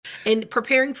And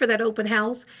preparing for that open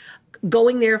house,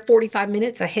 going there 45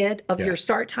 minutes ahead of your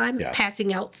start time,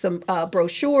 passing out some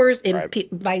brochures and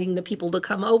inviting the people to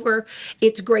come over.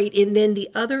 It's great. And then the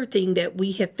other thing that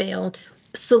we have found,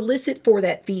 solicit for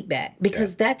that feedback,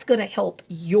 because that's going to help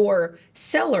your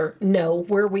seller know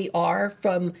where we are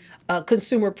from a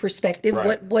consumer perspective.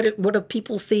 What are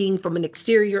people seeing from an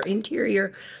exterior,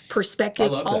 interior perspective? I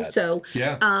love also,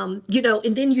 that. you know,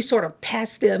 and then you sort of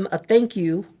pass them a thank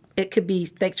you. It could be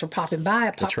thanks for popping by,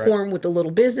 a popcorn with a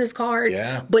little business card.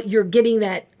 But you're getting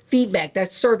that feedback,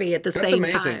 that survey at the same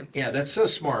time. Yeah, that's so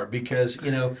smart because,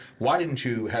 you know, why didn't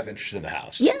you have interest in the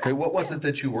house? I mean, what was it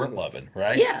that you weren't loving,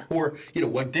 right? Or, you know,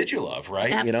 what did you love,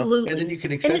 right? Absolutely. You know? And then you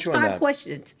can And it's accentuate 5 that.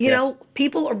 questions. You know,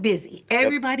 people are busy.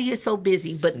 Everybody is so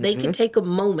busy, but they can take a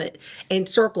moment and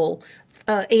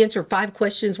answer 5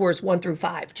 questions where it's 1 through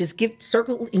 5. Just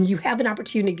circle, and you have an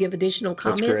opportunity to give additional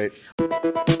comments. That's great.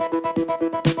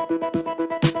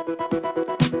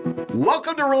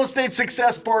 Welcome to Real Estate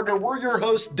Success Partner. We're your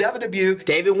hosts, Devin Dubuque,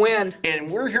 David Wynn,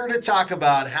 and we're here to talk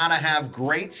about how to have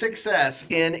great success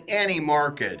in any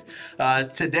market.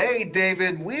 Today,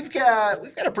 David, we've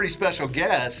got a pretty special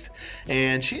guest,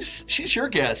 and she's your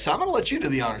guest. So I'm going to let you do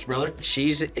the honors, brother.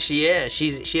 She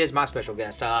is my special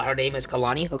guest. Her name is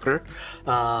Kalani Hooker.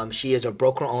 She is a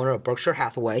broker owner of Berkshire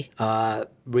Hathaway.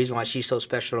 Reason why she's so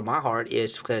special to my heart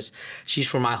is because she's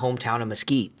from my hometown of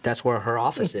Mesquite. That's where her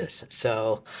office is.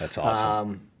 So that's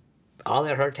awesome. I'll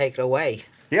let her take it away.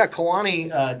 Yeah, Kalani,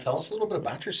 tell us a little bit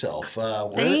about yourself.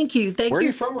 Thank you. Where are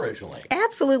you from originally?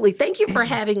 Absolutely. Thank you for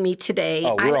having me today.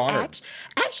 Oh, we're honored.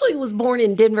 Actually was born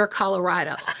in Denver,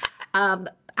 Colorado. I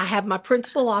have my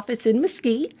principal office in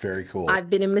Mesquite. Very cool. I've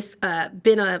been in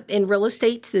real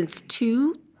estate since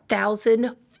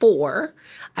 2004.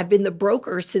 I've been the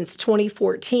broker since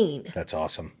 2014. That's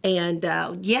awesome. And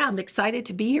I'm excited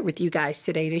to be here with you guys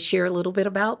today to share a little bit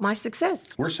about my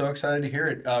success. We're so excited to hear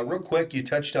it. Real quick, you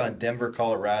touched on Denver,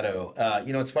 Colorado.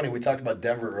 You know, it's funny, we talked about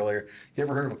Denver earlier. You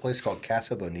ever heard of a place called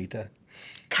Casa Bonita?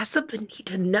 Casa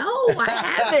Bonita? No, I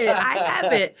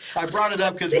haven't. I brought it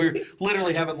up because we were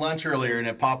literally having lunch earlier and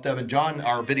it popped up. And John,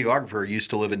 our videographer, used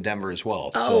to live in Denver as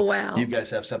well. Oh, wow. You guys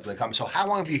have something in common. So how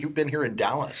long have you been here in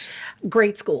Dallas?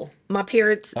 Grade school. My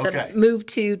parents moved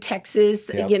to Texas,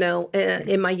 you know,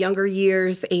 in my younger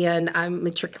years, and I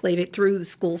matriculated through the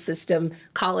school system,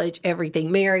 college, everything,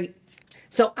 married.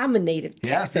 So I'm a native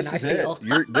Texan, I feel.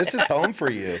 This is home for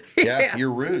you. Yeah,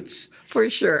 your roots. For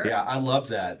sure. Yeah, I love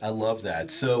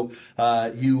that. So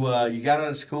you got out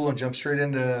of school and jumped straight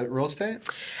into real estate?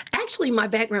 Actually, my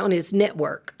background is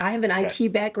network. I have an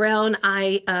IT background.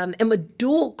 I am a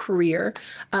dual career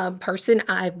person.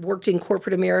 I've worked in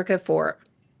corporate America for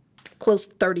close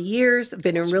to 30 years. I've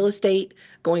been in real estate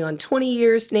going on 20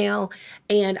 years now,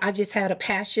 and I've just had a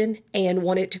passion and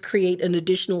wanted to create an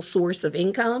additional source of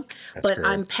income. But great.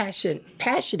 I'm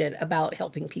passionate about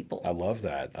helping people. I love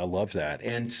that.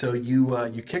 And so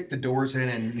you kicked the doors in,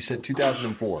 and you said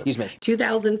 2004. Excuse me.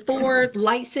 2004,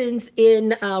 licensed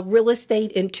in real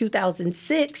estate in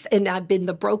 2006, and I've been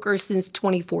the broker since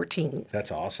 2014.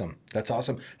 That's awesome.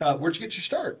 Where'd you get your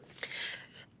start?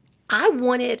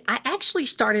 I actually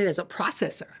started as a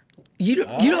processor. You don't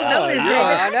know this, David.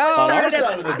 I actually started as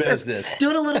a processor,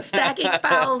 doing a little stacking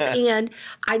files, and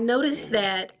I noticed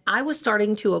that I was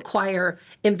starting to acquire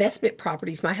investment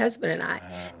properties, my husband and I,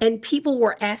 and people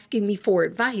were asking me for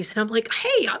advice, and I'm like,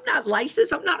 hey, I'm not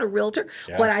licensed, I'm not a realtor,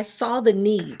 but I saw the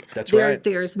need. That's right.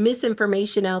 There's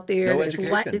misinformation out there. No There's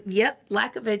education.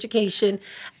 lack of education,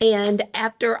 and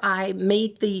after I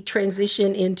made the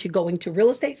transition into going to real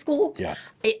estate school,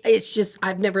 it's just,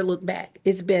 I've never looked back.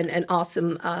 It's been an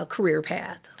awesome career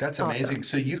path. That's amazing. Awesome.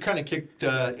 So you kind of kicked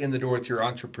in the door with your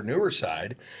entrepreneur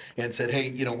side and said, hey,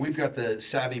 you know, we've got the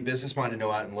savvy business mind to know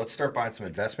out, and let's start buying some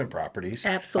investment properties.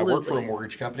 Absolutely. I work for a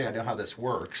mortgage company. I know how this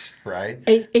works, right?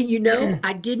 And you know,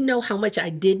 I didn't know how much I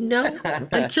didn't know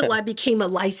until I became a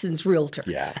licensed realtor.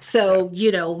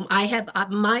 You know, I have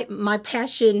my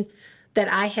passion that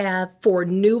I have for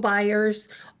new buyers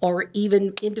or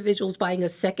even individuals buying a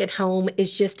second home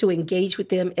is just to engage with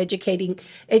them,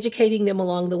 educating them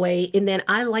along the way. And then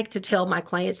I like to tell my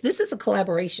clients, this is a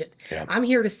collaboration. I'm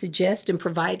here to suggest and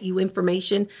provide you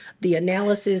information, the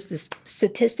analysis, the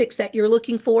statistics that you're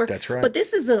looking for. That's right. But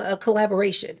this is a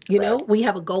collaboration. You know, we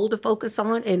have a goal to focus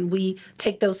on, and we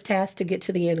take those tasks to get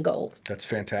to the end goal. That's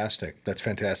fantastic.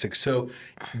 So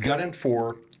got in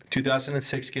for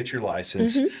 2006, get your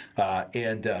license.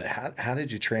 And how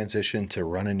did you transition to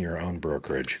running your own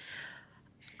brokerage?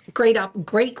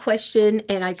 Great question.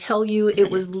 And I tell you,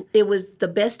 it was the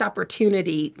best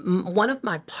opportunity. One of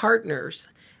my partners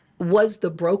was the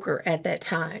broker at that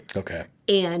time. Okay.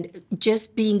 And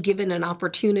just being given an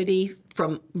opportunity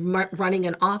from running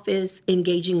an office,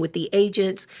 engaging with the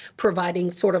agents,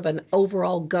 providing sort of an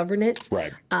overall governance.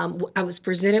 Right. I was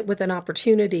presented with an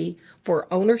opportunity for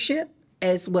ownership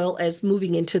as well as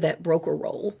moving into that broker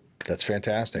role. That's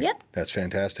fantastic. Yep. That's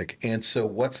fantastic. And so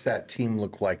what's that team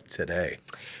look like today?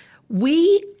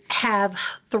 We have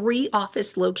 3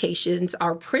 office locations.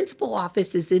 Our principal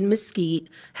office is in Mesquite,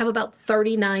 have about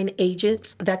 39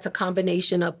 agents. That's a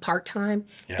combination of part-time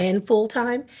and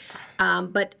full-time.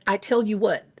 But I tell you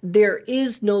what, there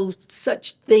is no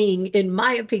such thing, in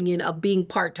my opinion, of being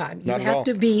part-time. You Not at all. have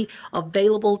to be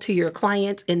available to your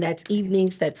clients, and that's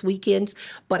evenings, that's weekends.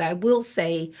 But I will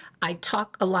say, I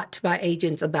talk a lot to my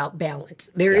agents about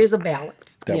balance. There is a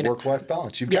balance. That work-life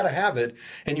balance. You've got to have it.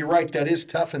 And you're right, that is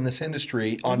tough in this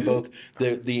industry on both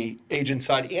the agent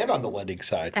side and on the lending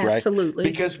side, right? Absolutely.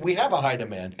 Because we have a high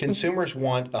demand. Consumers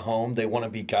want a home. They want to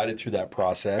be guided through that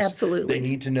process. Absolutely. They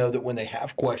need to know that when they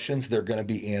have questions, they're going to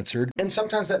be answered. And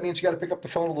sometimes that means you got to pick up the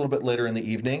phone a little bit later in the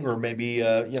evening, or maybe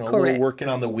a little Correct. working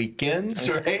on the weekends,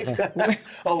 right?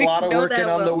 A lot of know working that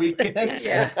on the well. weekends.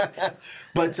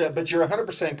 But you're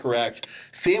 100% correct.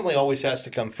 Family always has to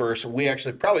come first. We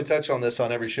actually probably touch on this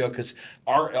on every show because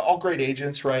all great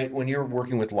agents, right? When you're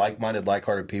working with like-minded,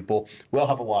 like-hearted people, we'll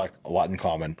have a lot in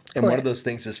common. And one of Correct. those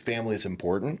things is family is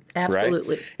important.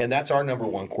 Absolutely. Right? And that's our number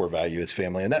one core value is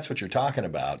family. And that's what you're talking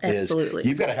about. Absolutely. Is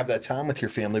you've got to have that time with your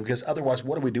family because otherwise,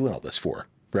 what are we doing all this for?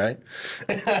 Right?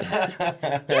 Yeah.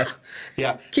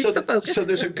 Keeps the focus. So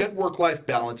there's a good work-life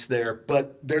balance there,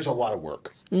 but there's a lot of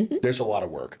work. There's a lot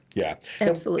of work. Yeah.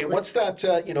 Absolutely. And what's that,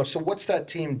 so what's that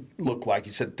team look like?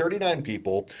 You said 39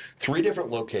 people, 3 different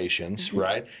locations,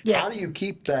 right? Yes. How do you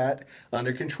keep that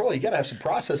under control? You got to have some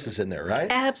processes in there, right?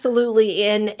 Absolutely.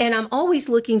 And I'm always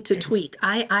looking to tweak.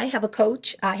 I have a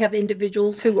coach. I have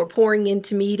individuals who are pouring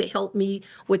into me to help me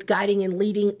with guiding and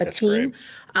leading a team.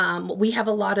 We have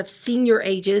a lot of senior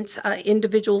agents,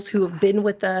 individuals who have been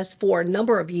with us for a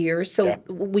number of years. So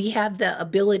we have the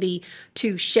ability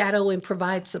to shadow and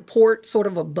provide support, sort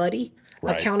of a buddy,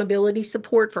 accountability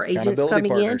support for agents Accountability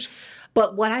coming partners. in.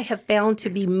 But what I have found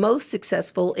to be most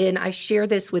successful, and I share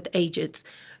this with agents,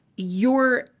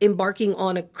 you're embarking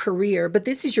on a career, but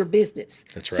this is your business.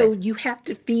 That's right. So you have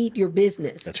to feed your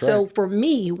business. That's So right. for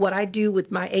me, what I do with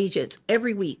my agents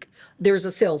every week, there's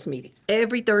a sales meeting.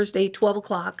 Every Thursday, 12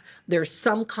 o'clock, there's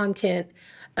some content,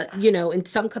 in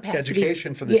some capacity.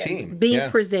 Education for the team. Being Yeah.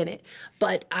 presented.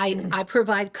 But I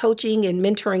provide coaching and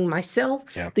mentoring myself.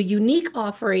 Yeah. The unique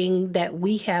offering that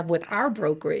we have with our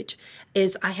brokerage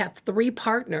is I have 3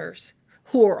 partners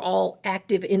who are all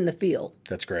active in the field.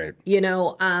 That's great.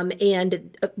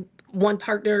 And one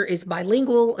partner is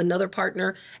bilingual, another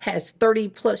partner has 30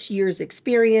 plus years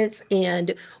experience,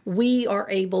 and we are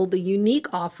able, the unique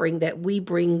offering that we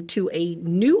bring to a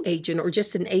new agent or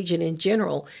just an agent in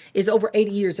general is over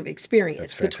 80 years of experience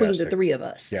That's between the fantastic. 3 of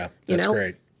us. Yeah, you that's know?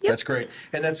 great. Yep. That's great.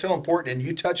 And that's so important. And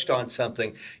you touched on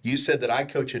something. You said that I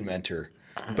coach and mentor,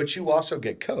 but you also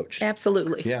get coached.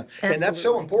 Absolutely. Yeah, and that's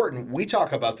so important. We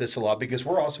talk about this a lot because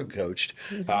we're also coached.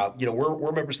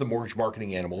 We're members of the Mortgage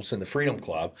Marketing Animals and the Freedom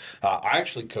Club. I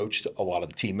actually coached a lot of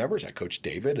the team members. I coached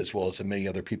David as well as many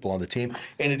other people on the team.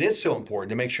 And it is so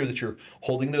important to make sure that you're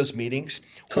holding those meetings,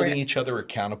 holding each other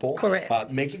accountable,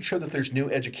 making sure that there's new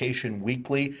education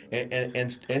weekly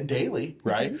and daily,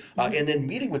 right? And then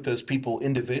meeting with those people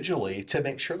individually to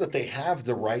make sure that they have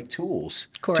the right tools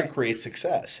to create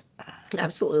success.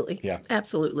 Absolutely. Yeah.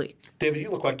 Absolutely. David, you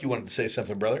look like you wanted to say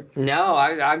something, brother. No,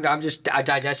 I'm just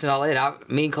digesting all in.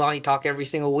 Me and Kalani talk every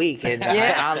single week, and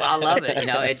I love it.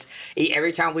 It's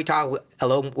every time we talk,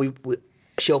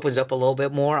 she opens up a little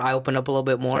bit more. I open up a little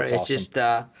bit more. That's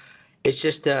awesome. It's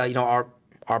just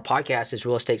our podcast is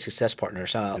Real Estate Success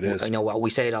Partners. It is. We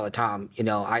say it all the time.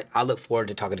 I look forward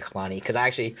to talking to Kalani because I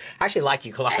actually like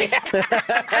you, Kalani.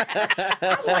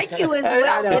 I like you as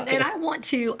well. And I want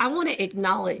to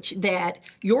acknowledge that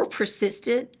your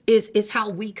persistent is how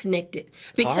we connected.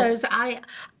 Because I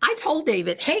told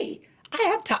David, hey,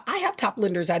 I have top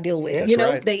lenders I deal with. That's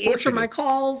right. They Of course answer you my do.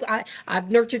 calls.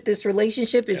 I've nurtured this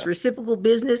relationship. It's reciprocal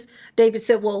business. David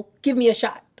said, well, give me a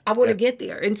shot. I want to get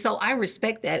there. And so I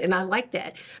respect that and I like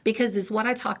that because it's what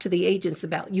I talk to the agents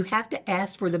about. You have to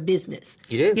ask for the business.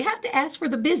 You do. You have to ask for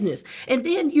the business. And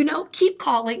then, keep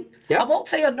calling. Yep. I won't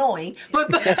say annoying, but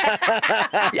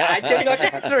Yeah, I tell you not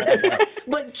to answer it.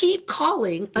 but keep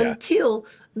calling until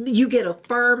you get a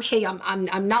firm, hey,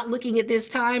 I'm not looking at this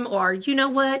time, or you know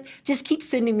what, just keep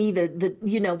sending me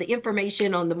the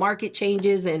information on the market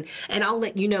changes, and I'll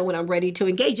let you know when I'm ready to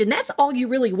engage. And that's all you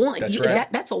really want. That's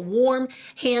right. That's a warm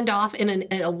handoff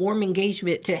and a warm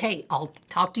engagement to, hey, I'll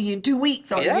talk to you in 2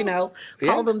 weeks, or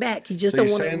call them back. You just So don't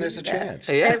you're want to saying there's a chance.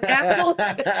 Yeah.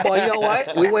 Absolutely. Well, you know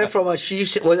what? We went from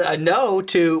a no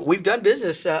to we've done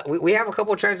business. We have a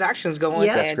couple of transactions going.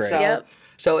 Yep. That's and great. So, Yep.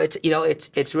 so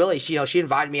it's really she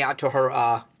invited me out to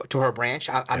her branch.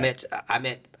 I met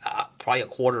probably a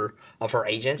quarter of her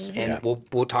agents, and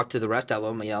we'll talk to the rest of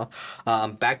them.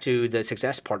 Back to the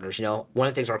success partners. One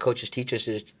of the things our coaches teach us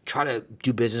is try to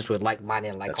do business with like-minded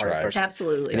and like-hearted right. person.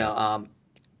 Absolutely.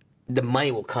 The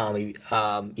money will come.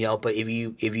 But if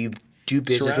you do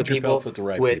business Surround with people yourself with the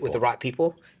right with people. the right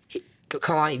people.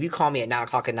 Kalani, if you call me at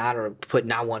 9:00 at night or put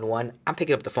 911, I'm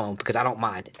picking up the phone because I don't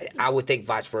mind. I would think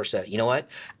vice versa. You know what?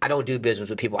 I don't do business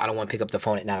with people I don't want to pick up the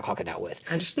phone at 9:00 at night with.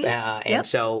 Understand. And Yep.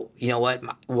 so, you know what?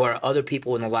 Where other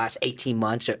people in the last 18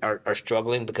 months are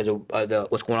struggling because of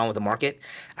what's going on with the market,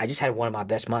 I just had one of my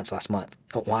best months last month.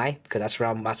 Why? Because I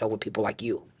surround myself with people like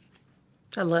you.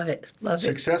 I love it. Love it.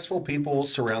 Successful people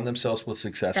surround themselves with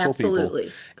successful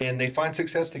Absolutely. people, and they find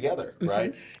success together,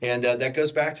 right? And that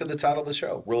goes back to the title of the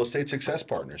show, Real Estate Success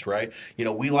Partners, right?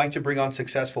 We like to bring on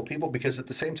successful people because at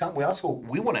the same time,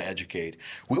 we want to educate.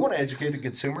 We want to educate the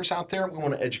consumers out there. We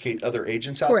want to educate other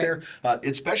agents out there,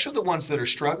 especially the ones that are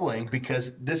struggling,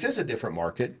 because this is a different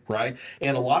market, right?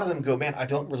 And a lot of them go, man, I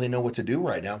don't really know what to do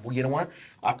right now. Well, you know what?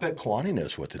 I bet Kalani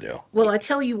knows what to do. Well, I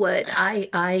tell you what,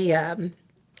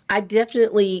 I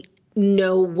definitely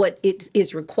know what it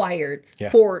is required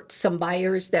for some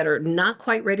buyers that are not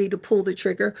quite ready to pull the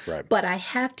trigger. Right. But I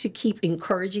have to keep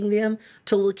encouraging them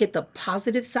to look at the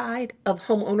positive side of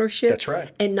home ownership. That's right.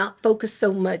 And not focus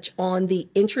so much on the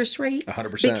interest rate.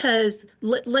 100%. Because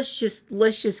let's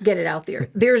just get it out there.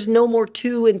 There's no more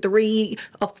 2 and 3,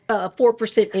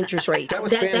 4% interest rates. That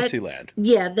was fantasy land.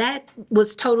 Yeah, that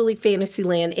was totally fantasy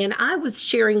land. And I was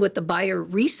sharing with the buyer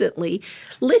recently,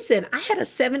 listen, I had a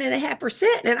 7.5%,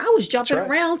 and I was jumping right.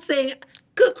 around saying,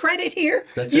 good credit here.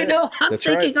 That's you it. know, I'm That's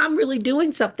thinking right. I'm really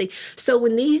doing something. So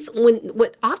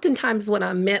oftentimes when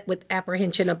I'm met with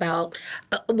apprehension about,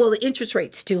 the interest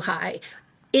rate's too high,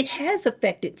 it has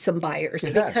affected some buyers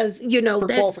It has. because, For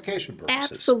qualification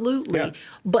purposes. Absolutely. Yeah.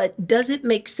 But does it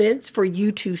make sense for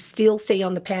you to still stay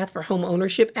on the path for home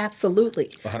ownership? Absolutely.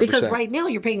 100%. Because right now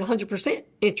you're paying 100%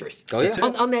 interest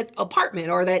on that apartment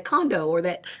or that condo or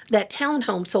that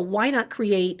townhome. So why not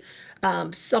create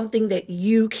something that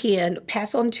you can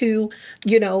pass on to,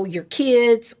 your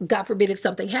kids, God forbid if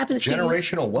something happens to you.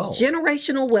 Generational wealth.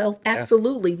 Generational wealth,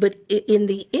 absolutely. But in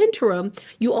the interim,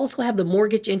 you also have the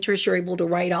mortgage interest you're able to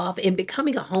write off, and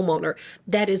becoming a homeowner,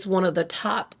 that is one of the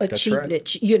top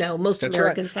achievements, most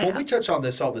Americans have. Well, we touch on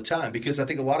this all the time because I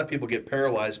think a lot of people get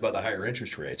paralyzed by the higher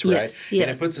interest rates, right? Yes.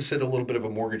 And it puts us in a little bit of a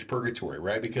mortgage purgatory,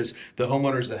 right? Because the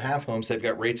homeowners that have homes, they've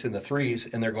got rates in the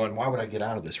 3s, and they're going, why would I get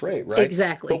out of this rate, right?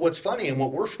 Exactly. But what's funny, and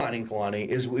what we're finding, Kalani,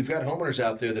 is we've got homeowners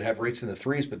out there that have rates in the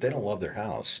 3s, but they don't love their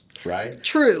house, right?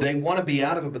 True. They want to be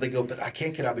out of it, but they go, but I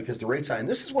can't get out because the rate's high. And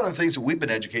this is one of the things that we've been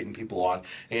educating people on.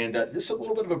 And this is a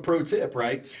little bit of a pro tip,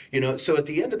 right? So at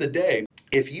the end of the day,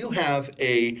 if you have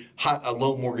a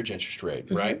low mortgage interest rate,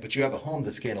 right, but you have a home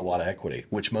that's gained a lot of equity,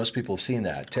 which most people have seen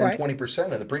that, 10, Right.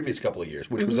 20% in the previous couple of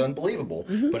years, which was unbelievable,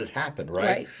 but it happened, right?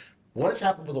 Right. What has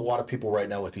happened with a lot of people right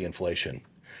now with the inflation?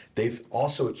 They've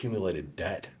also accumulated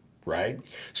debt. Right?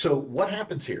 So what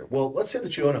happens here? Well, let's say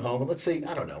that you own a home, and let's say,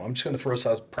 I don't know, I'm just going to throw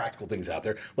some practical things out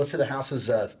there. Let's say the house is,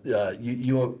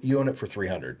 you own it for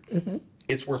 $300.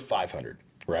 It's worth $500.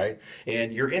 Right?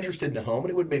 And you're interested in a home,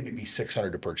 and it would maybe be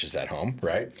 $600 to purchase that home,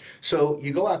 right? So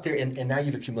you go out there, and now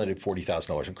you've accumulated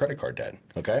 $40,000 in credit card debt,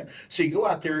 okay? So you go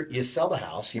out there, you sell the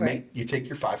house, you take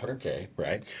your $500K,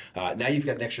 right? Now you've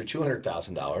got an extra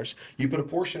 $200,000. You put a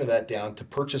portion of that down to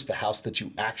purchase the house that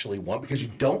you actually want because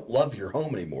you don't love your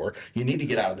home anymore. You need to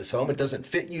get out of this home. It doesn't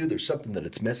fit you. There's something that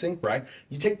it's missing, right?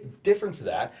 You take the difference of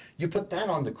that, you put that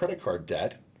on the credit card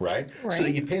debt, right? So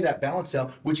that you pay that balance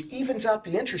down, which evens out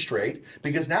the interest rate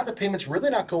because now the payment's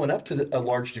really not going up to a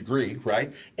large degree,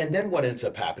 right? And then what ends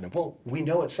up happening? Well, we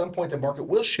know at some point the market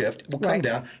will shift, will come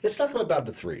down. It's not going to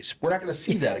bounce to 3s. We're not going to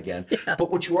see that again. But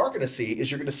what you are going to see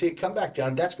is you're going to see it come back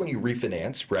down. That's when you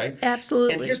refinance, right?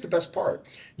 Absolutely. And here's the best part.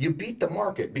 You beat the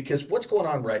market because what's going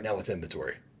on right now with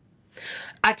inventory?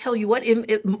 I tell you what,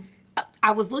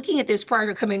 I was looking at this prior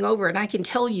to coming over, and I can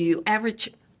tell you average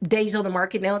days on the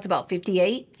market now, it's about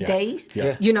 58 days.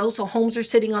 Yeah. So homes are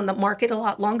sitting on the market a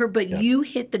lot longer, but you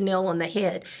hit the nail on the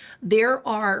head. There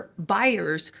are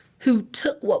buyers who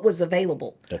took what was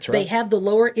available. That's They right. have the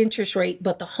lower interest rate,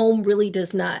 but the home really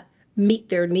does not meet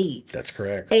their needs. That's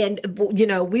correct. And,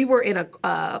 we were in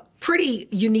a pretty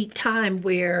unique time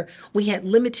where we had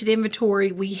limited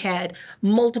inventory. We had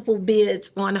multiple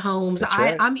bids on homes.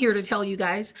 right. I'm here to tell you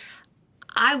guys,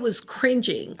 I was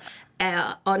cringing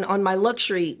on my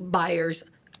luxury buyers.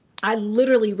 I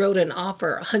literally wrote an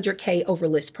offer 100K over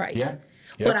list price. Yeah.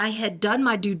 But I had done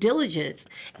my due diligence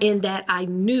in that I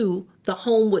knew the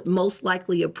home would most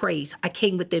likely appraise. I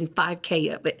came within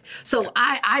 5K of it. So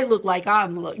I look like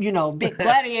I'm, big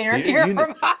gladiator here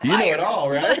for my You know buyers. it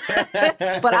all, right?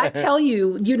 But I tell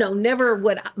you, never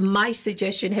would my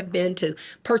suggestion have been to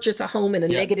purchase a home in a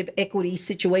negative equity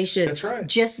situation. That's right.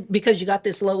 Just because you got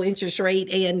this low interest rate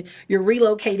and you're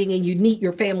relocating and you need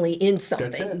your family in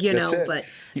something, That's it. but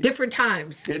different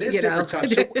times. It is different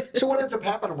times. So what ends up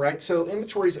happening, right? So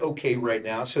inventory is okay right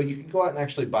now. So you can go out and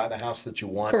actually buy the house that you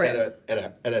want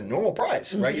at a normal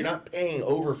price, right? You're not paying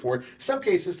over for it. Some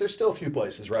cases, there's still a few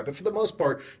places, right? But for the most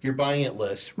part, you're buying it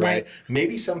list, right?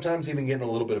 Maybe sometimes even getting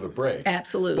a little bit of a break.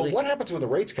 Absolutely. But what happens when the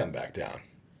rates come back down?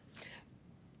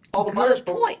 All the buyers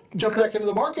jump back into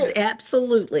the market.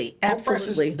 Absolutely. Home prices,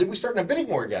 Absolutely. then we start in a bidding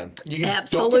war again. You don't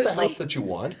Absolutely. get the house that you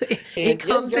want. And It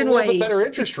comes you get in a little bit waves. better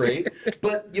interest rate,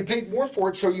 but you paid more for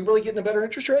it, so are you really getting a better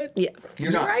interest rate? Yeah.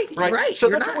 You're not. Right. So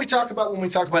You're that's not. what we talk about when we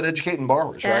talk about educating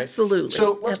borrowers, right? Absolutely.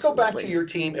 So let's go back to Absolutely. your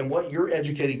team and what you're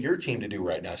educating your team to do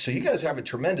right now. So you guys have a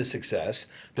tremendous success.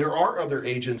 There are other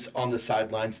agents on the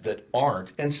sidelines that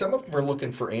aren't, and some of them are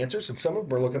looking for answers, and some of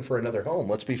them are looking for another home.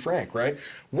 Let's be frank, right?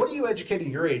 What are you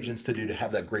educating your agents to do to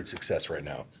have that great success right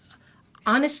now?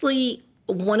 Honestly,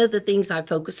 one of the things I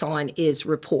focus on is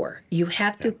rapport. You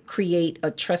have to create a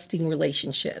trusting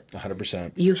relationship.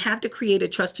 100%. You have to create a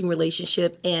trusting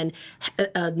relationship and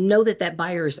know that that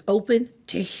buyer is open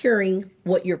to hearing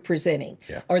what you're presenting,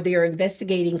 or they're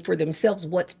investigating for themselves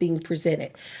what's being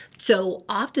presented. So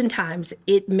oftentimes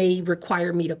it may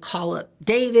require me to call up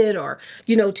David or,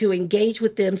 to engage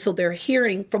with them so they're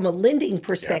hearing from a lending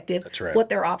perspective that's right. what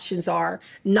their options are,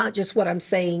 not just what I'm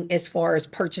saying as far as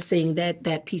purchasing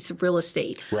that piece of real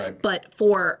estate. Right. But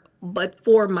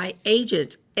for my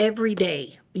agents, every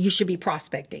day you should be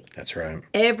prospecting. That's right.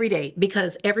 Every day,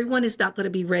 because everyone is not going to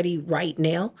be ready right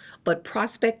now, but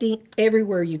prospecting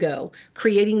everywhere you go,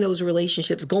 creating those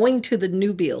relationships, going to the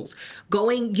new builds,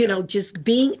 going, just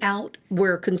being out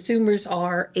where consumers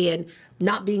are and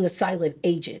not being a silent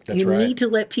agent. That's you right. need to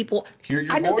let people Hear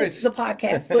your I know voice. this is a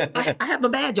podcast, but I have my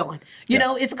badge on.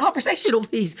 It's a conversational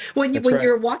piece. When That's right.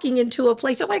 you're walking into a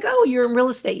place, they're like, oh, you're in real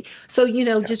estate. So,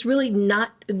 just really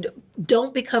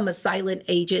don't become a silent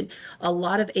agent. A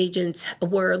lot of agents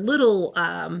were a little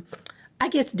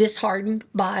disheartened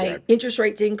by interest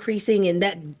rates increasing and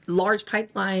that large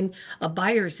pipeline of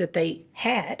buyers that they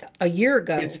had a year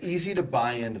ago. It's easy to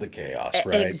buy into the chaos,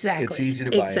 right? Exactly. It's easy to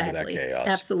buy into that chaos.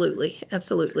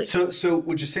 Absolutely. So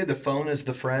would you say the phone is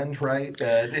the friend, right?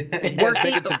 You guys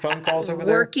making some phone calls over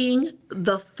there? Working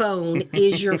the phone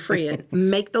is your friend.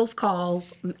 Make those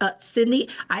calls.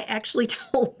 I actually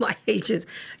told my agents,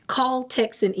 call,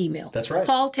 text, and email. That's right.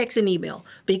 Call, text, and email,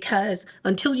 because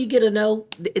until you get a no,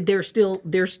 there's still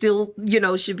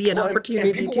should be an opportunity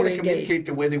and people to want to engage. communicate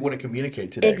the way they want to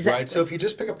communicate today, Exactly. right? So if you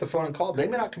just pick up the phone and call, they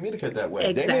may not communicate that way.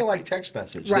 They may Exactly. like text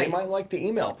message. Right. They might like the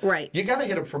email. Right. You got to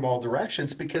hit them from all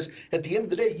directions, because at the end of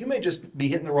the day, you may just be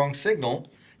hitting the wrong signal,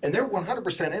 and they're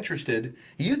 100% interested.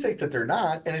 You think that they're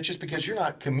not, and it's just because you're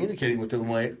not communicating with them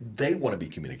the way they want to be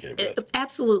communicated with.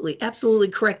 Absolutely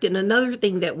correct. And another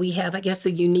thing that we have, I guess,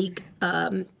 a unique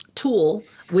tool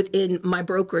within my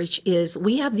brokerage is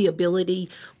we have the ability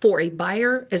for a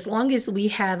buyer, as long as we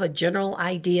have a general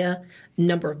idea,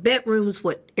 number of bedrooms,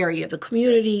 what area of the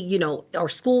community, are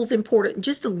schools important,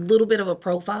 just a little bit of a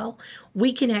profile,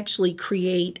 we can actually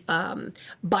create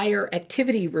buyer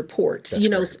activity reports,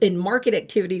 and market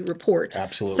activity reports.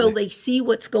 Absolutely. So they see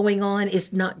what's going on.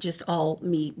 It's not just all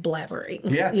me blabbering.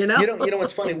 Yeah, You know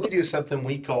what's funny? We do something,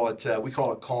 we call it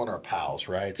calling our pals,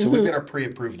 right? So we've got our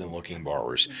pre-approved and looking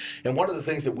borrowers, and one of the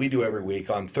things that we do every week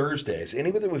on Thursdays,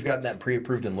 anybody that we've got in that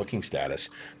pre-approved and looking status,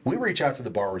 we reach out to the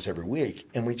borrowers every week,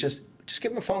 and we just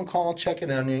give them a phone call, check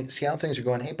in on you, see how things are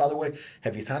going. Hey, by the way,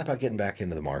 have you thought about getting back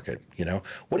into the market?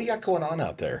 What do you got going on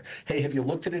out there? Hey, have you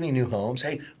looked at any new homes?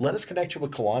 Hey, let us connect you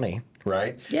with Kalani,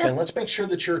 right? Yeah. And let's make sure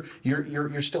that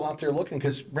you're still out there looking,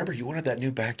 because remember, you wanted that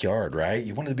new backyard, right?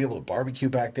 You wanted to be able to barbecue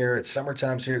back there. It's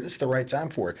summertime's here. This is the right time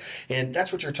for it. And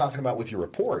that's what you're talking about with your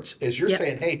reports, is you're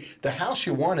saying, hey, the house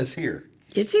you want is here.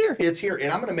 It's here. It's here, and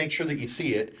I'm going to make sure that you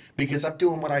see it, because I'm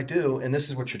doing what I do, and this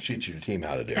is what you're teaching your team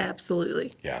how to do.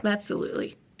 Absolutely. Yeah.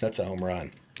 Absolutely. That's a home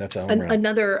run. That's a home run.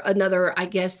 Another, I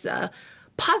guess,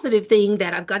 positive thing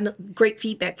that I've gotten great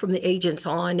feedback from the agents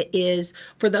on is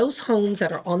for those homes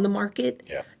that are on the market,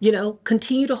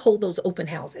 continue to hold those open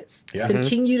houses. Yeah.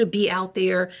 Continue to be out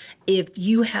there. If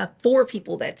you have 4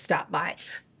 people that stop by,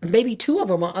 maybe 2 of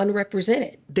them are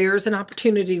unrepresented. There's an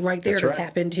opportunity right there to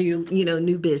tap into,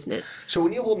 new business. So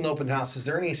when you hold an open house, is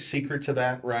there any secret to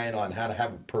that, Ryan, on how to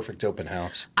have a perfect open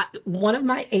house? One of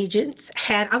my agents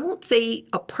had, I won't say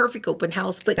a perfect open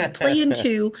house, but you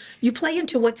play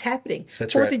into what's happening.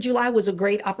 That's 4th right. of July was a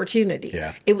great opportunity.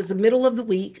 Yeah. It was the middle of the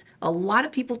week. A lot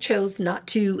of people chose not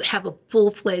to have a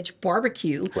full-fledged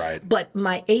barbecue. Right. But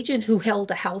my agent who held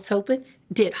the house open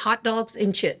did hot dogs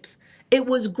and chips. It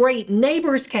was great.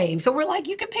 Neighbors came. So we're like,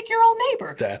 you can pick your own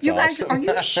neighbor. That's you guys, awesome. are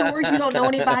you sure you don't know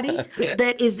anybody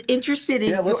that is interested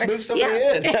in let's move somebody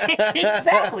in.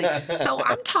 Exactly. So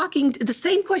I'm talking the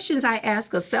same questions I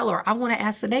ask a seller, I want to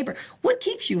ask the neighbor. What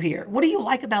keeps you here? What do you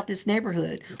like about this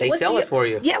neighborhood? They sell it for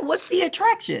you. Yeah, what's the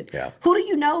attraction? Yeah. Who do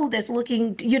you know that's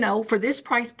looking, for this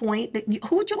price point?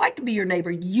 Who would you like to be your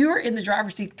neighbor? You're in the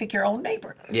driver's seat to pick your own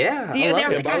neighbor. Yeah, I Yeah, love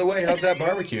there it. And by the way, how's that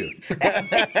barbecue?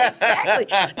 Exactly.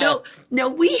 No,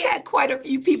 we had quite a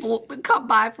few people come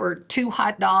by for 2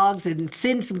 hot dogs and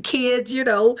send some kids, We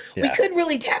Yeah. couldn't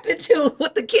really tap into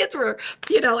what the kids were,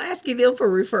 asking them for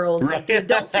referrals. Right. The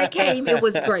adults that came, it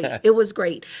was great. It was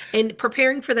great. And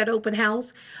preparing for that open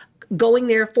house, going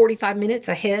there 45 minutes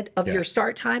ahead of your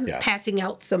start time, passing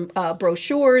out some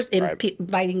brochures and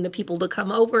inviting the people to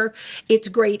come over. It's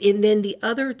great. And then the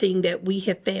other thing that we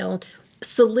have found,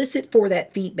 solicit for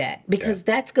that feedback, because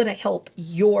that's going to help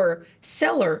your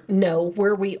seller know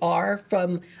where we are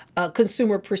from a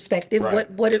consumer perspective. Right.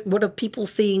 What are people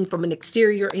seeing from an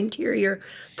exterior, interior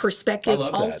perspective? I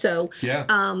love that. Also, Yeah.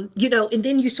 And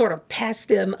then you sort of pass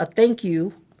them a thank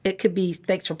you. It could be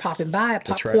thanks for popping by, a right.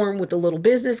 popcorn with a little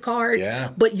business card. Yeah.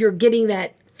 But you're getting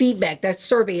that feedback, that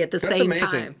survey at the That's same amazing.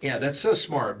 time. Yeah, that's so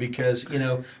smart because,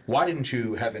 why didn't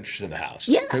you have interest in the house?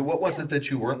 Yeah. I mean, what was it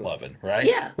that you weren't loving, right?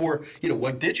 Yeah. Or,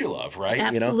 what did you love, right?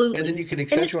 Absolutely. And then you can And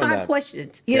it's accentuate 5 that.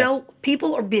 questions.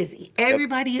 People are busy.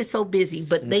 Everybody is so busy,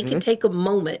 but they Mm-hmm. can take a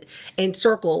moment and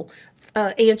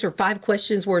answer 5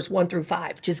 questions where it's 1 through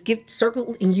 5. Just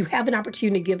circle, and you have an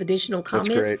opportunity to give additional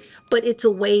comments. great. But it's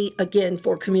a way, again,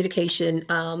 for communication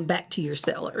back to your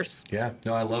sellers. Yeah,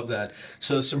 no, I love that.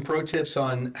 So some pro tips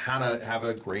on how to have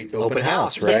a great open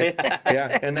house. house, right?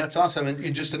 Yeah, and that's awesome.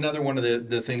 And just another one of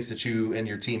the things that you and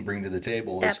your team bring to the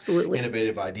table is Absolutely.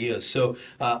 innovative ideas. So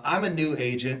I'm a new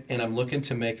agent and I'm looking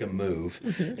to make a move,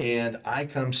 and I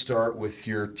come start with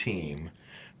your team.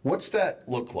 What's that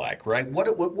look like, right?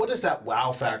 What is that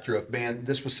wow factor of, man,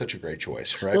 this was such a great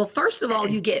choice, right? Well, first of all,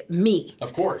 you get me.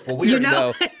 Of course. Well, we already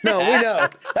know. No, we know.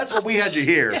 That's what we had you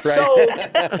here,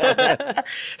 right?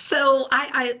 So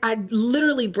I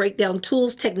literally break down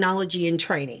tools, technology, and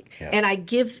training, and I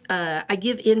give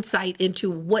insight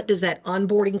into what does that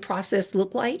onboarding process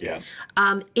look like. Yeah.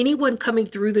 Anyone coming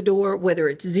through the door, whether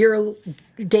it's day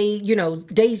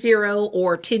 0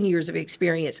 or 10 years of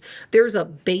experience, there's a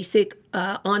basic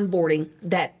onboarding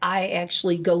that I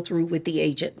actually go through with the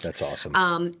agents. That's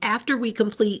awesome. After we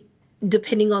complete,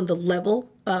 depending on the level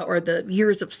or the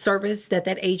years of service that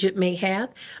agent may have,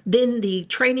 then the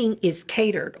training is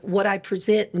catered. What I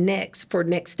present next for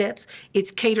next steps,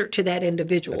 it's catered to that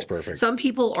individual. That's perfect. Some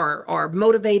people are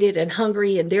motivated and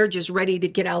hungry and they're just ready to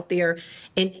get out there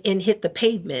and hit the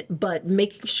pavement, but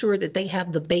making sure that they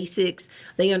have the basics,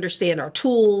 they understand our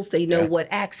tools, they know what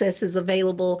access is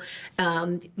available,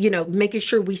 making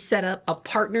sure we set up a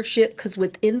partnership, because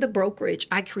within the brokerage,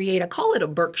 I call it a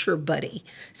Berkshire buddy.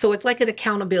 So it's like an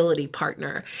accountability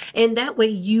partner. And that way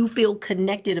you feel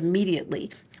connected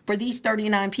immediately. For these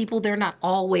 39 people, they're not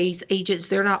always agents.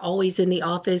 They're not always in the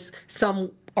office.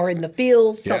 Some are in the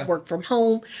field, some work from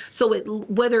home. So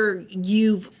whether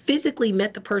you've physically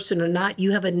met the person or not,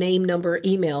 you have a name, number,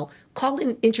 email. Call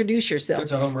and introduce yourself.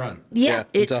 It's a home run. Yeah,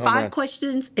 it's it's a home 5 run.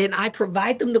 questions, and I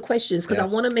provide them the questions because I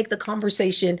want to make the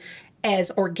conversation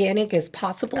as organic as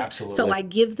possible. Absolutely. So I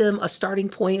give them a starting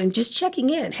point and just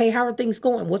checking in. Hey, how are things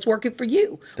going? What's working for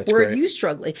you? That's Where great. are you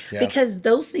struggling? Yeah. Because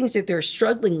those things that they're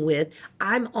struggling with,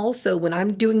 I'm also, when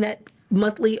I'm doing that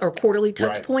monthly or quarterly touch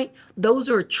Right. point, those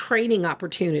are training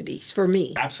opportunities for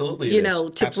me. Absolutely it You is. know,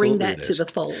 to Absolutely bring it that to is. the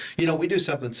fold. We do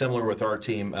something similar with our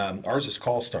team. Ours is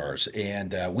Call Stars,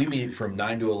 and we meet from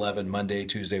 9 to 11 Monday,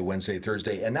 Tuesday, Wednesday,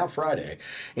 Thursday, and now Friday.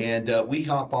 And we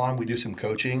hop on, we do some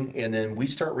coaching, and then we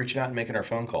start reaching out and making our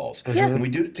phone calls. Yeah. And we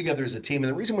do it together as a team. And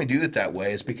the reason we do it that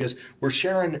way is because we're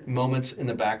sharing moments in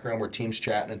the background where teams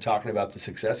chatting and talking about the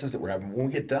successes that we're having. When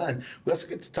we get done, we also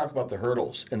get to talk about the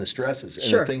hurdles and the stresses and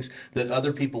Sure. the things that that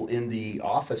other people in the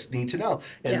office need to know.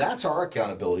 And that's our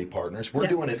accountability partners. We're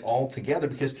doing it all together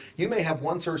because you may have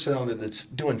one person on there that's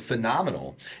doing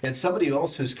phenomenal and somebody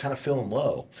else who's kind of feeling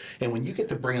low. And when you get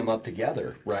to bring them up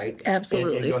together, right?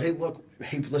 Absolutely. And go, hey, look,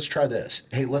 hey, let's try this.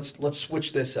 Hey, let's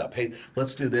switch this up. Hey,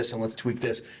 let's do this and let's tweak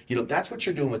this. That's what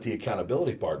you're doing with the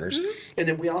accountability partners. And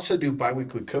then we also do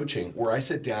biweekly coaching where I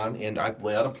sit down and I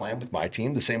lay out a plan with my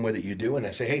team the same way that you do. And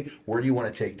I say, hey, where do you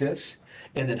want to take this?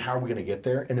 And then how are we going to get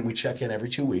there? And then we check in every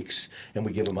 2 weeks and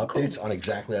we give them updates on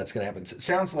exactly how it's going to happen. So it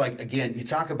sounds like, again, you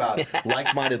talk about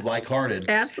like-minded, like-hearted.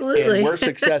 Absolutely. And where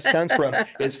success comes from.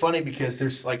 It's funny because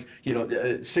there's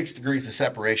 6 degrees of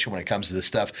separation when it comes to this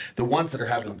stuff. The ones that are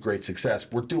having great success,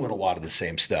 we're doing a lot of the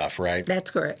same stuff, right?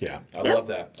 That's correct. Yeah, I love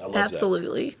that. I love that.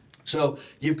 Absolutely. So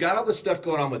you've got all this stuff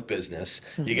going on with business.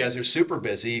 You guys are super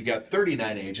busy. You've got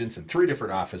 39 agents and 3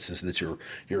 different offices that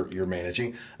you're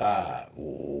managing.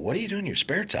 What do you do in your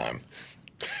spare time?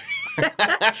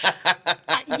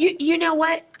 You know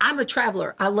what? I'm a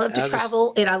traveler. I love to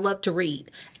travel and I love to read.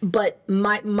 But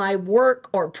my work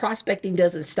or prospecting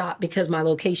doesn't stop because my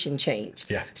location changed.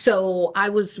 Yeah. So I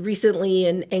was recently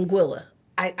in Anguilla.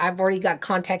 I've already got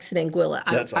contacts in Anguilla.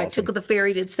 That's I awesome. took the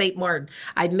ferry to St. Martin.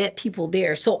 I met people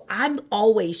there. So I'm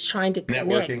always trying to connect.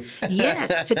 Networking.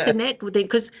 Yes, to connect with them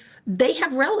because they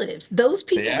have relatives. Those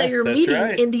people Yeah, that you're that's meeting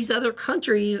right. in these other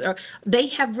countries, they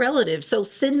have relatives. So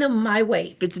send them my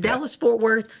way. If it's Dallas, Fort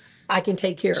Worth, I can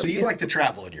take care of So you like to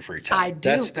travel in your free time. I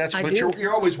do. I But do.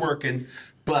 you're always working,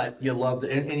 but you love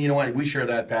and you know what? We share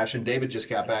that passion. David just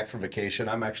got back from vacation.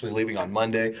 I'm actually leaving on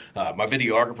Monday. My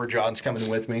videographer John's coming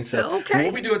with me, so Okay.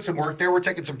 we'll be doing some work there. We're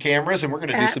taking some cameras and we're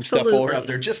going to do some stuff while we're Absolutely. out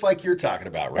there, just like you're talking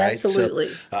about, right? Absolutely.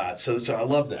 So I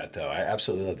love that though. I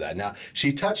absolutely love that. Now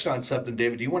she touched on something,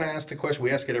 David. Do you want to ask the question?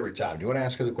 We ask it every time. Do you want to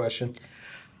ask her the question?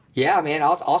 Yeah, man.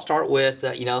 I'll start with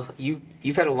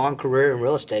you've had a long career in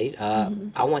real estate.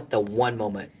 I want the one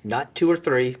moment, not 2 or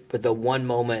 3, but the one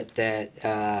moment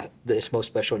that is most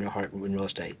special in your heart in real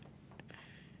estate.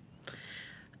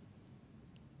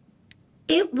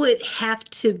 It would have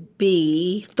to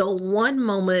be the one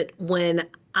moment when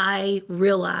I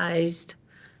realized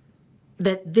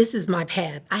that this is my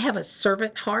path. I have a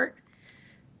servant heart,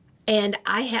 and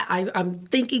I'm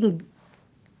thinking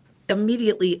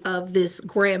immediately of this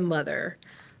grandmother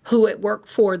who had worked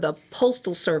for the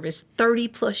Postal Service 30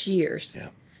 plus years. Yeah.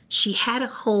 She had a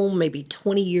home maybe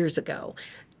 20 years ago,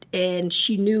 and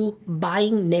she knew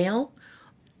buying now,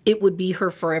 it would be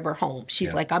her forever home.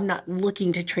 She's like, I'm not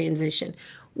looking to transition.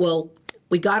 Well,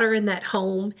 we got her in that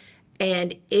home,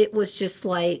 and it was just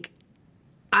like,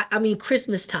 I mean,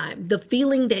 Christmas time, the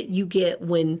feeling that you get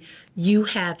when you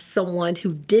have someone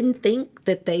who didn't think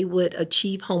that they would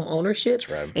achieve home ownership,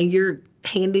 right. and you're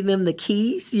handing them the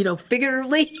keys,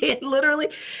 figuratively and literally,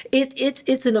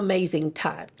 it's an amazing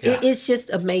time. Yeah. It's just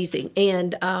amazing.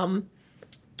 And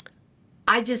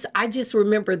I just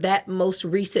remember that most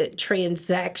recent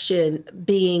transaction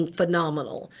being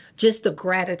phenomenal. Just the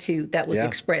gratitude that was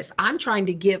expressed. I'm trying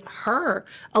to give her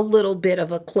a little bit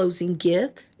of a closing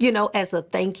gift, as a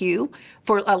thank you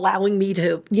for allowing me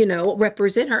to,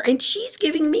 represent her. And she's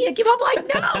giving me a gift. I'm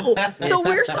like, no. So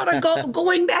we're sort of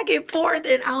going back and forth.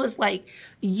 And I was like,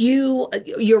 your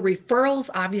referrals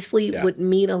obviously would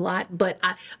mean a lot. But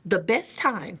the best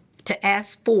time to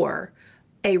ask for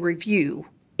a review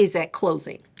is at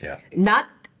closing. Yeah. Not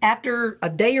after a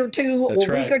day or two That's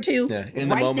or right. week or two. Yeah, in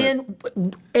the right moment.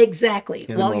 then, exactly.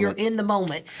 the While you're moment. in the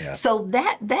moment. Yeah. So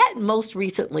that most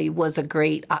recently was a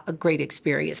great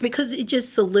experience because it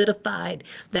just solidified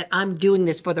that I'm doing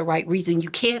this for the right reason. You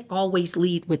can't always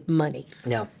lead with money.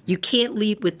 No. You can't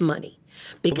lead with money.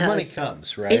 The money Because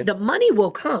comes, right? the money will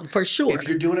come for sure. If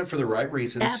you're doing it for the right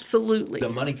reasons, Absolutely. the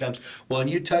money comes. Well, and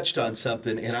you touched on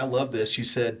something, and I love this. You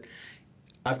said,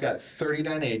 I've got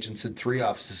 39 agents in 3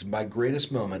 offices. My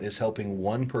greatest moment is helping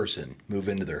one person move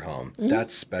into their home.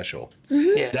 That's special.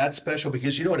 Yeah. That's special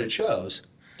because you know what it shows?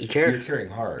 You care. You're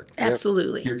carrying hard.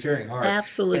 Absolutely. You're carrying hard.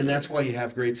 Absolutely. And that's why you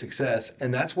have great success.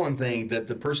 And that's one thing that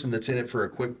the person that's in it for a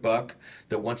quick buck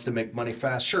that wants to make money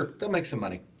fast, sure, they'll make some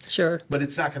money. Sure. But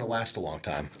it's not going to last a long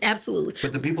time. Absolutely.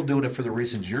 But the people doing it for the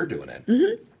reasons you're doing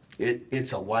it,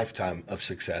 it's a lifetime of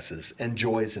successes and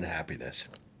joys and happiness.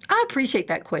 I appreciate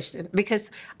that question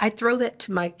because I throw that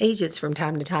to my agents from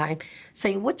time to time,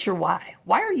 saying, "What's your why?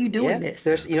 Why are you doing this?"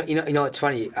 There's, it's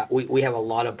funny. We have a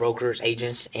lot of brokers,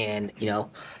 agents, and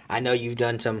I know you've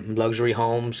done some luxury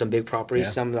homes, some big properties.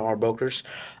 Yeah. Some of our brokers.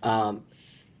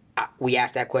 We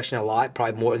ask that question a lot,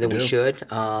 probably more than we should.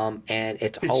 And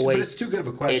it's always. But it's too good of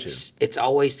a question. It's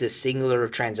always this singular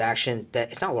transaction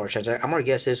that it's not a large transaction. I'm gonna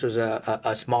guess this was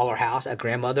a smaller house, a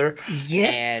grandmother.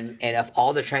 Yes. And of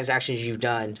all the transactions you've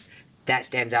done, that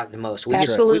stands out the most.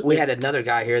 Absolutely. We had another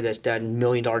guy here that's done $1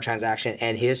 million transaction,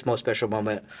 and his most special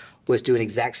moment was doing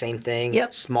exact same thing.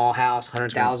 Yep. Small house,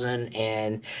 100,000,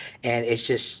 and it's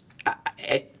just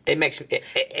it makes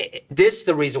this is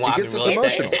the reason why I'm in gets us real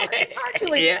estate. emotional. It's hard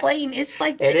to Yeah. explain. It's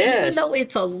like It even is. though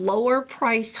it's a lower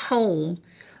priced home,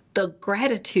 the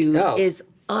gratitude Oh. is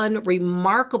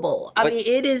unremarkable. I But mean,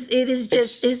 it is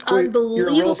just it's You're a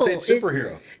unbelievable. real estate It's-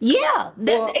 superhero. Yeah,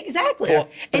 exactly.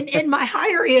 And my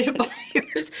higher end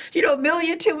buyers, $1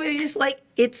 million, $2 million, it's like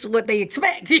it's what they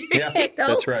expect. Yeah,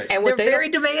 that's right. And They're what they very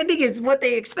demanding. It's what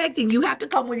they expect, and you have to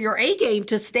come with your A game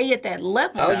to stay at that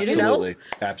level. Oh, you do? Absolutely.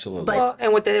 Absolutely. But- Well,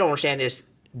 and what they don't understand is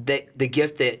that the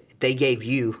gift that they gave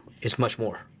you is much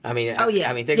more. I mean, Oh yeah,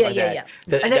 I mean, think yeah, about yeah, that.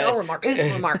 yeah. I said, The- remarkable. It's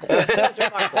remarkable. It's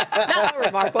remarkable. Not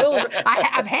unremarkable.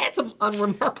 I've had some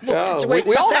unremarkable Oh, situations.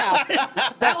 we all have.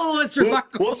 That one was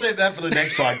remarkable. We'll save that for the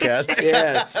next podcast.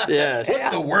 Yes, yes. What's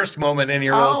the worst moment in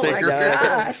your real Oh, estate my career?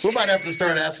 gosh. We might have to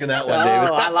start asking that one, Oh, David.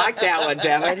 I like that one,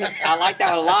 Devin. I like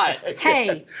that one a lot.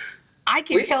 Hey, I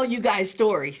can tell you guys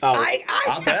stories. Oh.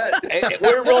 I'll bet.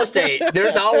 We're in real estate.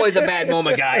 There's always a bad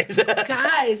moment, guys.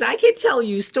 Guys, I can tell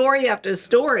you story after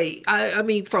story. I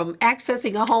mean, from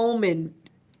accessing a home and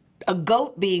a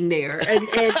goat being there, and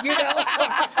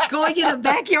going in the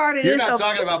backyard and You're it's not a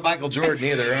talking about Michael Jordan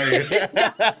either, are you?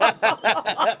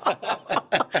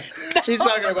 She's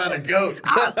talking about a goat.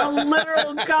 a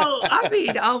literal goat. I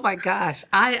mean, oh my gosh,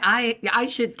 I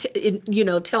should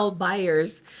tell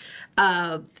buyers.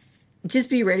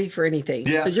 Just be ready for anything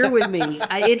Yeah. because you're with me.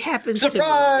 It happens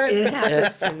Surprise! to me. It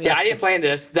happens to me. Yeah, I didn't plan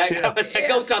this. That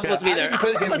goat's not supposed to be I there. didn't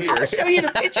put him I'll here. show you the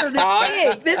picture of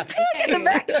this pig in the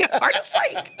backyard. It's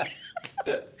like,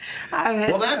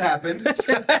 Well, that happened.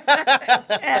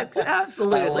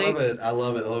 absolutely. I love it. I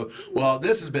love it. Well,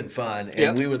 this has been fun, and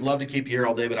Yep. we would love to keep you here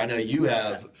all day, but I know you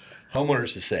have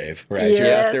homeowners to save, right? You're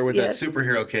out there with Yes, that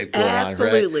superhero cape going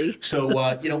Absolutely. on, right? So,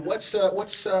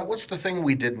 what's the thing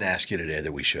we didn't ask you today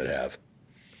that we should have?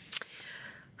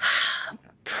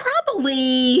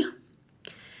 Probably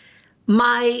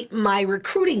my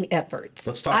recruiting efforts.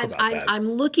 Let's talk about that. I'm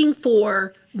looking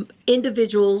for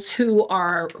individuals who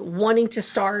are wanting to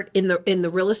start in the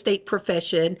real estate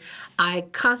profession. I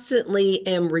constantly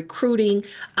am recruiting,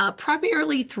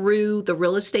 primarily through the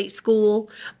real estate school,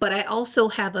 but I also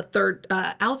have a third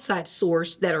outside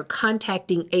source that are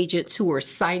contacting agents who are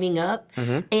signing up.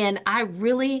 And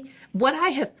what I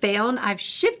have found, I've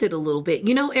shifted a little bit.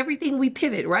 Everything we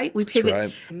pivot, right? We pivot.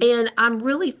 right. And I'm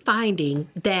really finding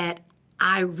that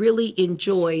I really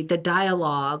enjoy the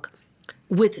dialogue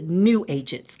with new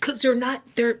agents because they don't have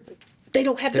They're the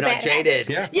not bad jaded.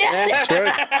 Yeah. Yeah, That's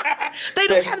right. they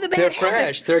don't have the bad They're habits.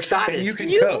 fresh. They're excited. And you can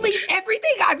You coach. believe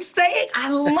everything I'm saying?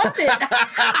 I love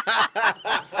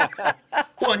it.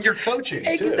 Well, and you're coaching too.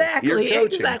 Exactly. You're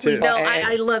coaching Exactly. too. No,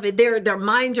 I love it. Their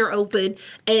minds are open,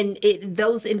 and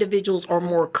those individuals are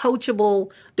more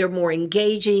coachable. They're more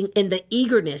engaging, and the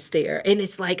eagerness there. And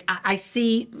it's like I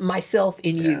see myself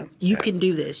in you. You can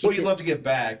do this. Well, you love to give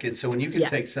back, and so when you can Yeah.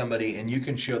 take somebody and you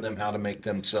can show them how to make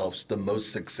themselves the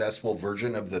most successful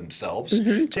version of themselves,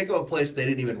 take them a place they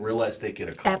didn't even realize they could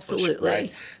accomplish. Absolutely.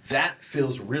 Right? That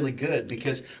feels really good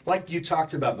because, like you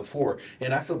talked about before,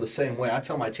 and I feel the same way. I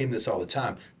tell my team this all the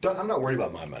time. I'm not worried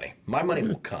about my money. My money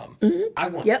will come. I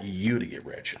want Yep. you to get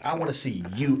rich. I want to see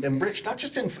you enriched, not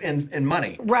just in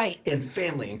money, Right. in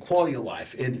family, in quality of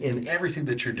life, in everything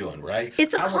that you're doing. Right?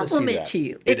 It's a I wanna see compliment that. to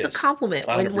you. It It's a is. compliment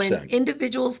when 100%.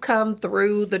 individuals come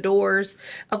through the doors.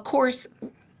 Of course,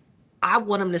 I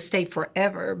want them to stay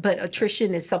forever, but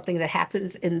attrition is something that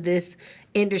happens in this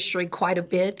industry quite a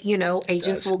bit.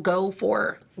 Agents does. will go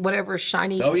for whatever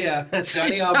shiny Oh yeah,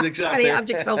 shiny objects out shiny there.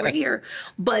 objects over here.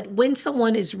 But when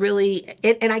someone is really,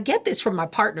 and I get this from my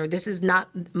partner, this is not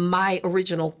my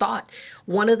original thought.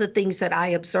 One of the things that I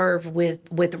observe with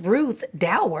Ruth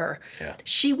Dower, Yeah.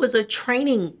 she was a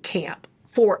training camp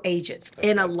for agents,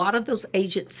 and a lot of those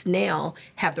agents now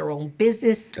have their own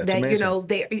business. That's amazing.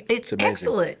 It's amazing.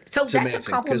 excellent. So It's that's amazing, a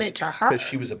compliment to her. because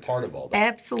she was a part of all that.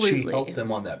 Absolutely. She helped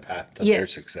them on that path to their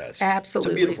Yes, success.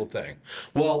 absolutely. It's a beautiful thing.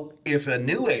 Well, if a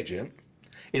new agent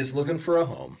is looking for a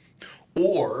home,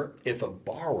 or if a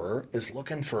borrower is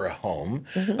looking for a home,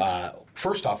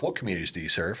 first off, what communities do you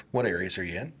serve? What areas are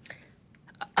you in?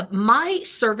 My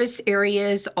service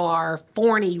areas are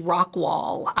Forney,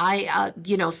 Rockwall,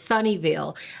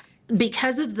 Sunnyvale.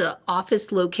 Because of the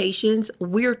office locations,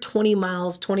 we're 20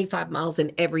 miles, 25 miles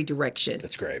in every direction.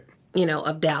 That's great.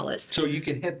 of Dallas. So you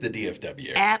can hit the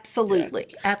DFW.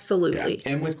 Absolutely. Absolutely.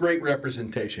 And with great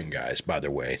representation, guys, by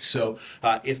the way. So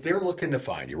if they're looking to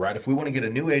find you, right, if we want to get a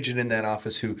new agent in that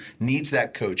office who needs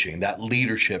that coaching, that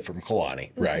leadership from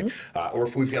Kalani, right, or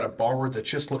if we've got a borrower that's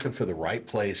just looking for the right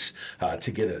place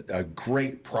to get a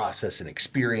great process and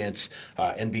experience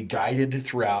and be guided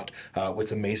throughout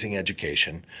with amazing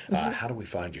education, how do we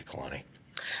find you, Kalani?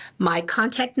 My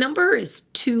contact number is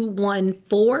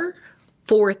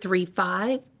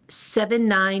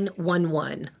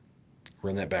 214-435-7911.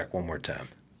 Run that back one more time.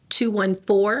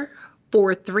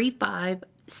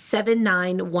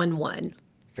 214-435-7911.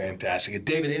 Fantastic. And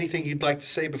David, anything you'd like to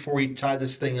say before we tie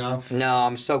this thing off? No,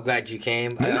 I'm so glad you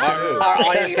came. Me too. Our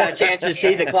audience got a chance to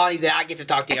see the Kalani that I get to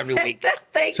talk to every week.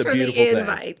 Thanks It's a for the beautiful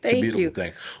invite. thing. Thank It's a you. beautiful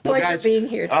thing. Well, Pleasure guys, being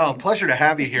here. Oh, pleasure to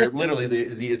have you here. Literally,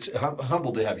 it's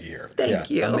humbled to have you here. Thank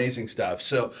you. Amazing stuff.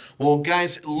 So, well,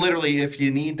 guys, literally, if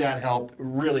you need that help,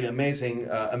 really amazing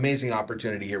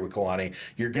opportunity here with Kalani.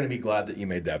 You're going to be glad that you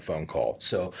made that phone call.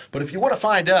 So, but if you want to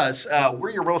find us, we're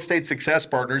your Real Estate Success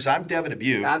Partners. I'm Devin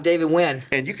Abute. I'm David Wynn.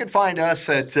 And you can find us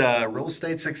at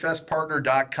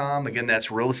realestatesuccesspartner.com. Again, that's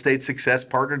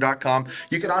realestatesuccesspartner.com.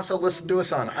 You can also listen to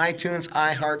us on iTunes,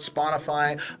 iHeart, Spotify,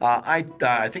 I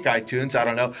think iTunes, I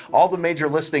don't know, all the major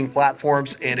listening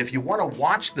platforms. And if you want to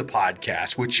watch the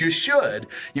podcast, which you should,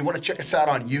 you want to check us out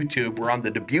on YouTube. We're on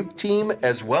the Dubuque team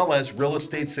as well as Real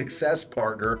Estate Success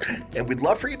Partner. And we'd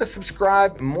love for you to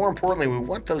subscribe. More importantly, we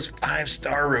want those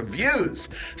 5-star reviews.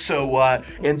 So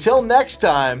until next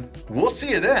time, we'll see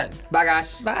you then. Bye,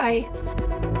 guys. Bye.